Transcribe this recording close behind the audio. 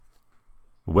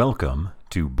Welcome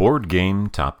to Board Game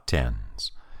Top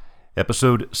Tens,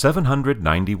 episode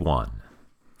 791,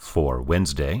 for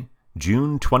Wednesday,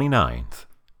 June 29th,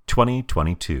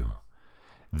 2022.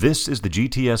 This is the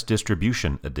GTS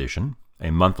Distribution Edition, a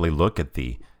monthly look at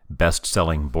the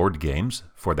best-selling board games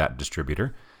for that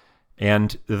distributor,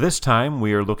 and this time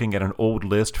we are looking at an old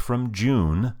list from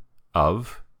June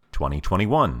of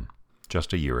 2021,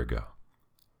 just a year ago.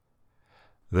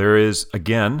 There is,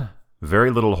 again,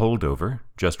 very little holdover,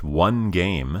 just one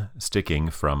game sticking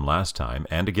from last time,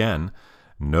 and again,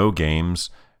 no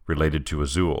games related to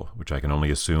Azul, which I can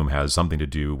only assume has something to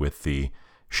do with the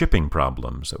shipping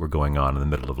problems that were going on in the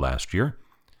middle of last year.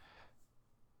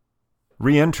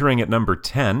 Re-entering at number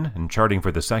 10 and charting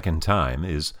for the second time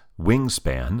is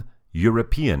Wingspan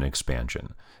European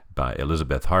Expansion by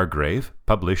Elizabeth Hargrave,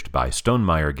 published by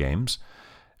Stonemaier Games,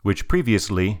 which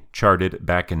previously charted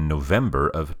back in November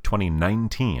of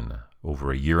 2019,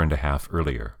 over a year and a half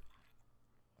earlier.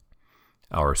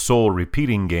 Our sole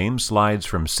repeating game slides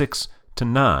from 6 to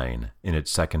 9 in its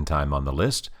second time on the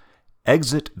list.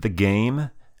 Exit the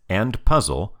Game and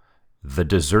Puzzle, The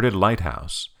Deserted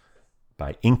Lighthouse,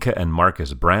 by Inka and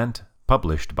Marcus Brandt,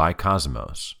 published by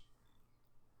Cosmos.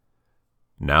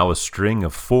 Now a string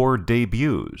of 4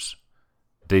 debuts.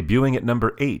 Debuting at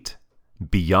number 8,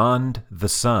 Beyond the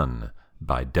Sun,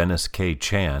 by Dennis K.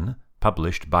 Chan,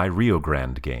 published by Rio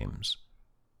Grande Games.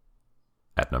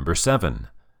 At number 7,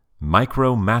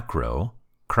 Micro Macro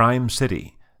Crime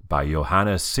City by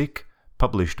Johannes Sick,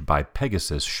 published by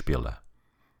Pegasus Spiele.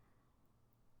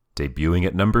 Debuting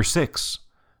at number 6,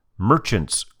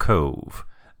 Merchant's Cove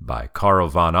by Carl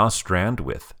von Ostrand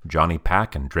with Johnny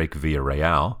Pack and Drake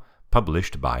Villarreal,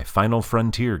 published by Final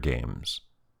Frontier Games.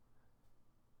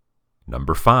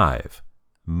 Number 5,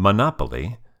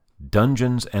 Monopoly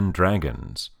Dungeons and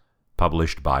Dragons,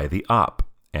 published by The Op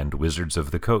and Wizards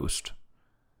of the Coast.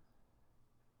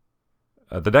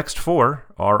 The next 4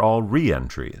 are all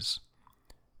re-entries.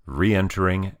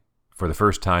 Re-entering for the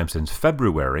first time since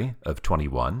February of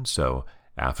 21, so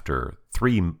after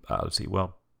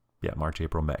March,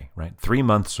 April, May, right? 3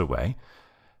 months away.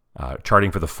 Charting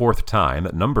for the 4th time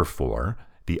at number 4,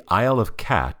 The Isle of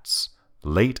Cats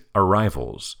Late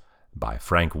Arrivals by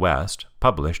Frank West,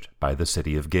 published by the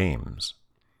City of Games.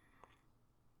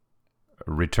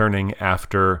 Returning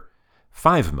after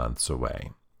 5 months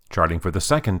away, charting for the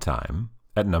second time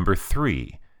at number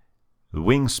 3,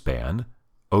 Wingspan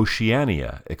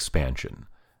Oceania Expansion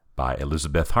by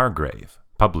Elizabeth Hargrave,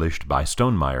 published by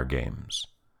Stonemaier Games.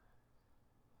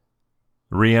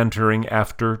 Re-entering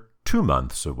after 2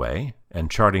 months away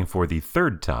and charting for the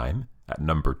 3rd time at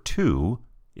number 2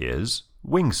 is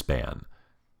Wingspan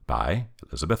by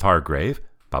Elizabeth Hargrave,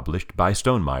 published by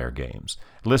Stonemaier Games.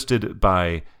 Listed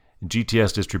by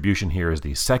GTS Distribution here is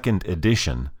the 2nd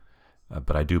edition,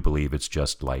 but I do believe it's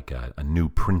just like a new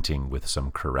printing with some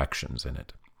corrections in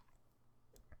it.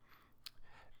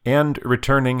 And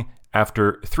returning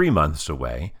after 3 months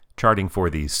away, charting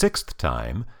for the 6th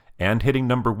time, and hitting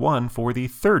number 1 for the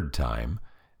 3rd time,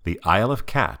 The Isle of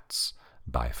Cats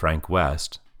by Frank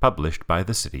West, published by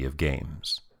the City of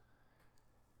Games.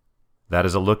 That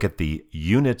is a look at the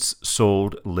units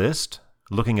sold list.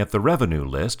 Looking at the revenue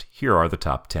list, here are the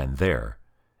top 10 there.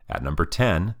 At number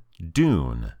 10,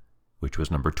 Dune, which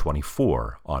was number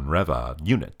 24 on Reva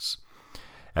units.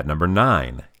 At number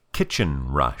 9, Kitchen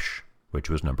Rush, which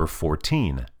was number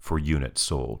 14 for units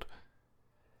sold.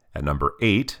 At number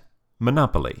 8,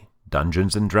 Monopoly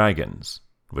Dungeons and Dragons,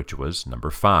 which was number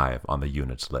 5 on the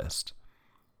units list.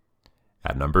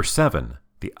 At number 7,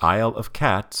 The Isle of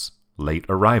Cats Late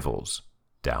Arrivals,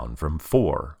 down from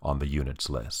 4 on the units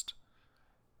list.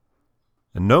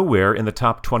 Nowhere in the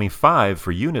top 25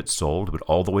 for units sold, but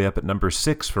all the way up at number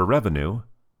 6 for revenue,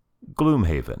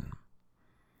 Gloomhaven.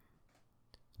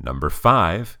 Number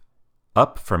 5,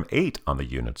 up from 8 on the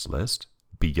units list,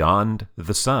 Beyond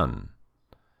the Sun.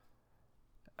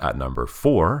 At number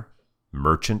 4,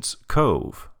 Merchant's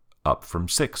Cove, up from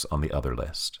 6 on the other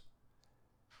list.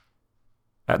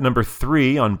 At number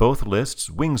 3 on both lists,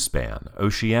 Wingspan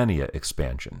Oceania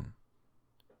Expansion.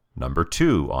 Number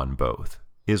 2 on both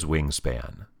is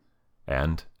Wingspan.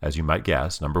 And, as you might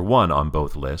guess, number 1 on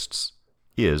both lists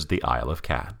is The Isle of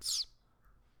Cats.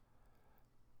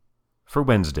 For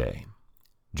Wednesday,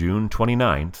 June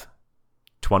 29th,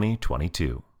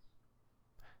 2022.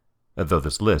 Though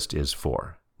this list is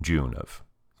for June of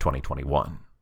 2021.